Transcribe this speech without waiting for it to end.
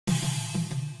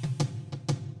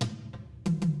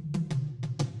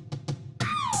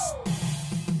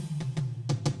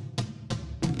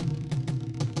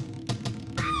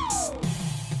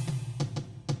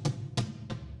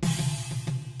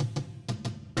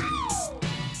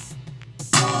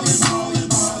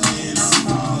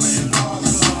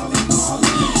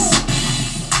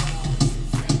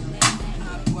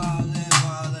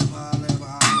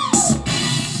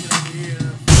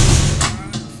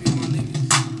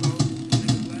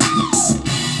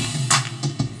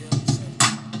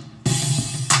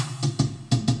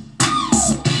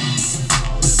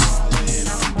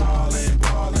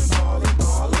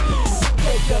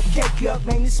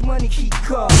this money keep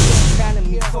calling.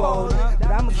 Economy falling,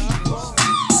 but I'ma keep rolling.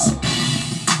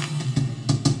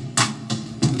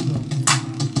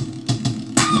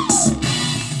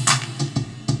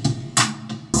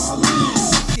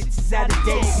 Out of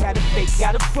date, gotta fake,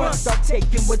 gotta front, start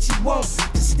taking what you want,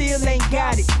 but still ain't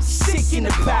got it, sick in the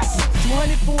pocket.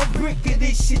 200 for a brick of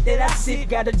this shit that I sip,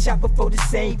 got a chopper for the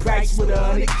same price with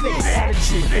 100 clicks. Got a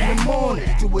trip in the morning,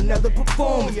 do another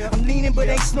performance. I'm leaning but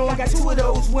ain't snoring, got 2 of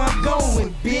those where I'm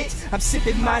going, bitch. I'm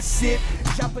sipping my sip,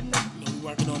 dropping up. We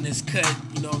working on this cut,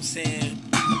 you know what I'm saying?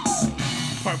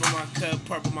 Purple my cut,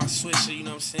 purple my swisher, you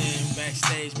know what I'm saying?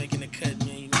 Backstage making the cut,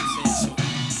 man, you know what I'm saying?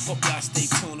 So hope y'all stay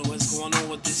tuned to what's going on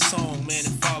with this song, man,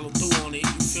 and follow through on it, you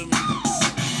feel me?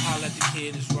 Holla at the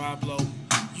kid, it's RobLo.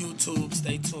 YouTube,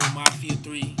 stay tuned, Mafia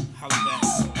 3, holla back.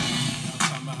 Y'all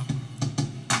talking about.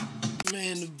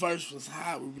 Man, the verse was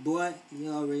hot. Boy,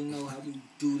 you already know how we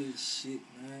do this shit,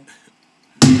 man.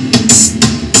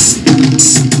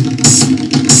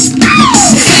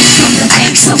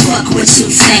 So fuck what you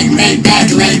think, lay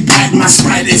back, my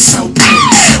Sprite is so big. In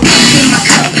my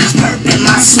cup, purple,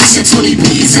 my switch, 20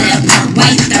 B's of that purple,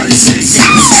 white, 36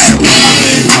 cents.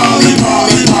 Ballin',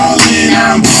 I'm ballin',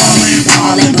 I'm ballin'.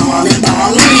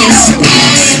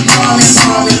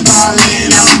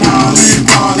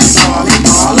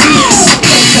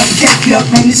 Wake up,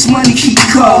 man, this money keep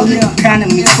calling.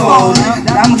 Economy falling,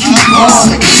 but I'ma keep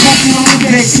ballin'. Smoking on the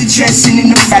best and dressing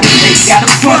in the fabric. Got a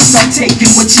front, start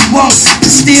taking what you want, but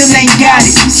still ain't got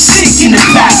it, sick in the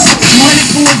pocket.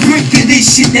 200 for a brick of this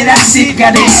shit that I sip,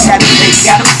 got a fabric.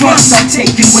 Got a front, start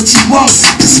taking what you want,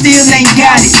 but still ain't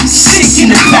got it, sick in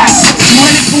the pocket.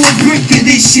 200 for a brick of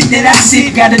this shit that I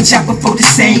sip, got a chopper for the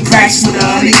same price with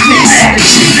 100 clicks. Got a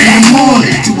trip in the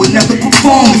morning, do another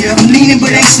performance. I'm leaning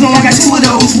but ain't snoring, got 2 of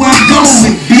those where I'm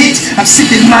going, bitch. I'm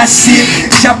sipping my sip,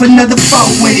 drop another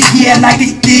 4 with it, yeah, I like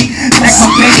it thick. Like my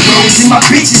bankrolls and my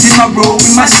bitches in my robe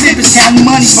and my slippers, counting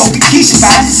money, smoking Keisha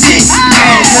by the 6.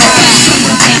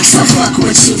 So fuck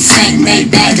what you think, lay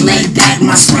back,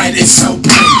 my Sprite is so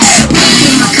big. In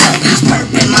my cup,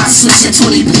 purple, my switch,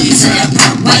 20 B's of that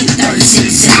purple, white,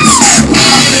 36 cents.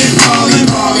 Ballin'.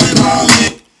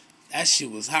 That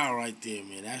shit was hot right there,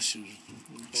 man. That shit was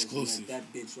exclusive. That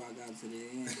bitch rock out to the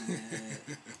end, man.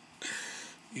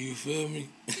 You feel me?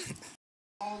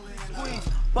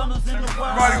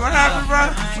 Brody, what happened, bro?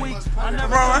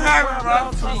 Bro, what happened, bro? Bro, what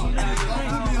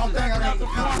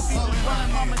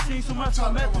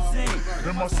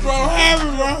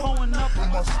happened, bro?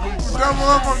 Double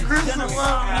up on Christmas, bro.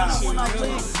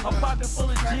 A pocket full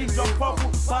of G's, your purple,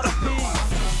 by the pig.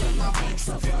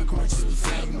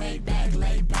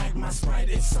 Lay back, my Sprite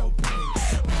is so big.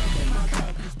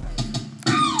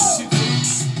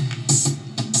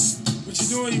 What you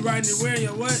doing? You riding it wearing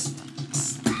your what?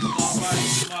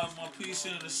 My piece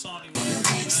in the Sony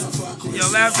right. Your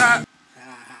laptop?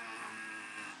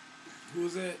 Who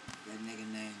was that? That nigga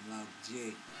named Low G.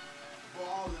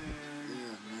 Ballin'.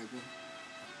 Yeah, nigga.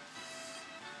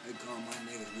 They call my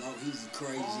nigga Low. He's a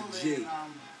crazy G.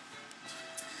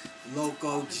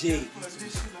 Loco G. I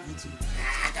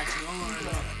got you on.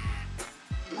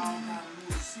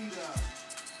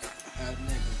 That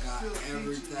nigga got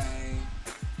everything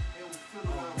on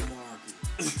the market.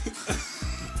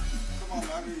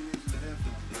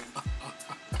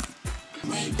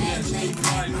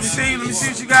 Let me see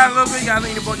what you got a little bit.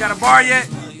 Got a bar yet?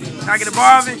 Can I get a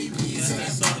bar of it?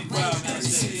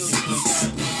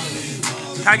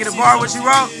 Can I get a bar what you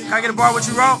wrote? Can I get a bar what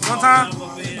you wrote one time?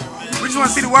 We just want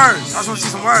to see the words. I just want to see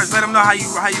some words. Let them know how you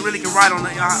really can write on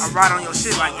your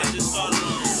shit like that.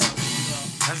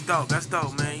 That's dope. That's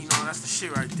dope, man. You know, that's the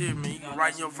shit right there, man. You can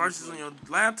write your verses on your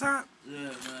laptop. Yeah,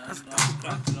 man. That's dope,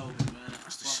 bro.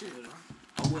 That's the shit, bro.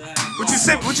 What you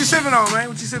sipping on, man?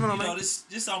 What you sipping on, man? You know,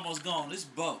 this almost gone. This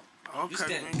boat. Okay, this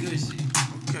that man. good shit.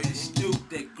 Okay. That stupid,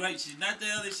 that great shit. Not the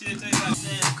other shit that tastes like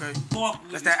sand. Okay. Pork,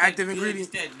 That's that active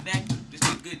ingredient. This that nectar. This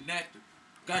that good nectar.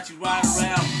 Got you riding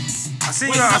around. I see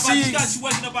you. Got you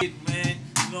waking up, man. You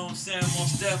know what I'm saying?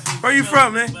 Most definitely. Where you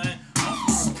from, man? I'm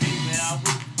from P, man. I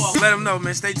really fuck. Let them know,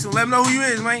 man. Stay tuned. Let them know who you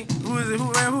is, man. Who is it?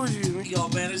 Who is you, man? Yo,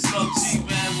 man, it's Low G,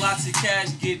 man. Lots of cash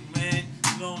getting, man.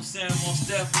 You know what I'm saying? Most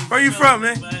definitely. Where you from,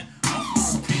 man? I'm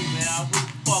from P, man. I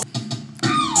really fuck.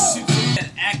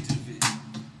 That activist.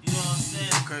 You know what I'm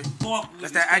saying? Okay. Pork,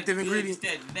 That's that active ingredient.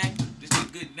 This that nectar. This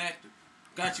that good nectar.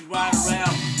 Got you riding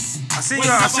around. I see you.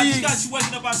 Got you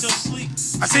waking up out your sleep.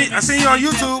 I seen you on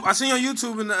YouTube. I seen you on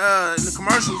YouTube in the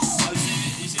commercials. Oh, you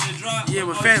see the drop? Yeah,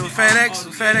 with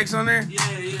FedEx on there.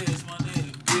 Yeah, it's my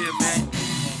nigga. Yeah, man.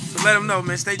 So let them know,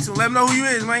 man. Stay tuned. Let them know who you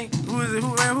is, man. Who is it?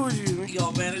 Who is you, man?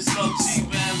 Yo, man, it's Low G,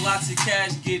 man. Lots of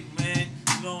cash getting, man.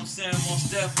 You You know what I'm saying? Most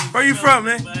definitely. Where you from,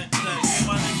 man? Yeah,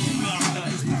 my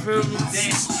niggas, You feel me?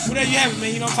 Where there you have it,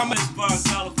 man? You know what I'm talking about?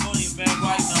 California, man,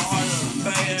 right in the heart of the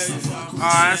Bay Area.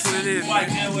 That's what it is, Right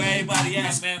man. there where everybody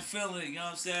at, man, feeling it, you know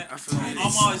what I'm saying? That's what it is.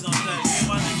 I'm always on that. Yeah,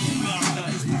 my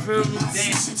niggas, You feel me?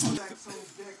 dancing. I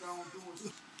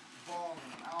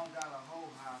don't got a whole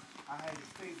high. I had to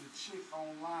pay the chick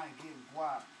online getting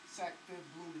guap. Sack fed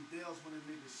blue the Dells when a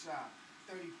nigga shot.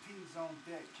 30 P's on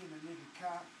deck, can a nigga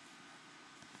cop?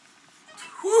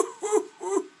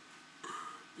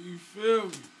 You feel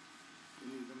me?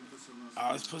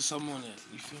 Let's put some on that.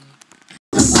 You feel me?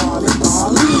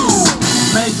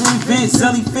 Major events,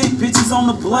 selling fake bitches on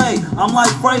the blade. I'm like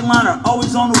Freightliner,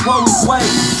 always on the road way.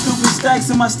 Stupid stacks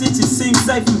in my stitches, seem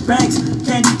safe in banks.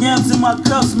 Candy yams in my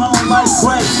cup, smelling like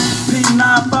grapes.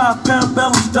 P95,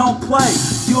 parabellums don't play.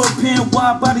 European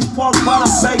wide bodies parked by the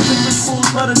bay. Different schools,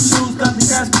 better shoes, got the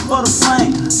gas before the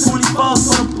plane. 24s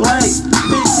for the blaze.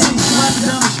 15 slapping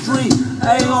down the street.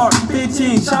 AR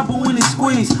 15, chopper when it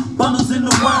squeeze. Bundles in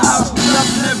the warehouse,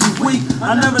 nothing every week.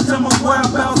 I never tell my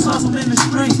whereabouts, hustle in the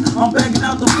streets. I'm bagging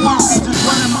out the farm features,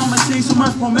 running my machine, so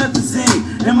much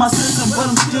promethazine in my system, but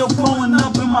I'm still pulling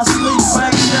up in my sleep.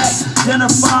 Back shack, dinner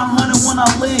 500 when I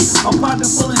leave. A pocket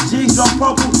full of G's, drop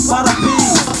purple by the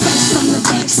bees. Fresh from the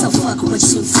back, so fuck what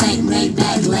you think. Laid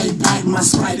back, my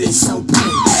Sprite is so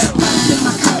pink. Burp in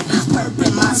my cup, burp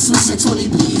in my switch, and 20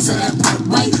 B's of that perp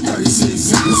weight,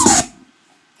 36 zippers.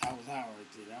 That was out right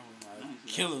there. That was like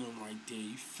killing them right there.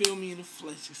 You feel me? In the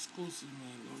flesh, exclusive,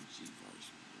 man. No G verse,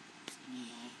 man.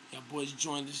 Y'all boys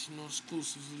joined us, you know,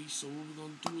 exclusively. So what we're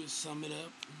gonna do is sum it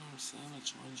up. You know what I'm saying? Let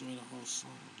y'all enjoy the whole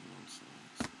song. You know what I'm saying?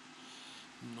 So,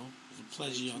 you know, it's a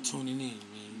pleasure y'all tuning in,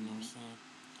 man. You know what I'm saying?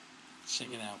 Check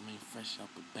it out, man. Fresh out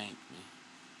the bank, man.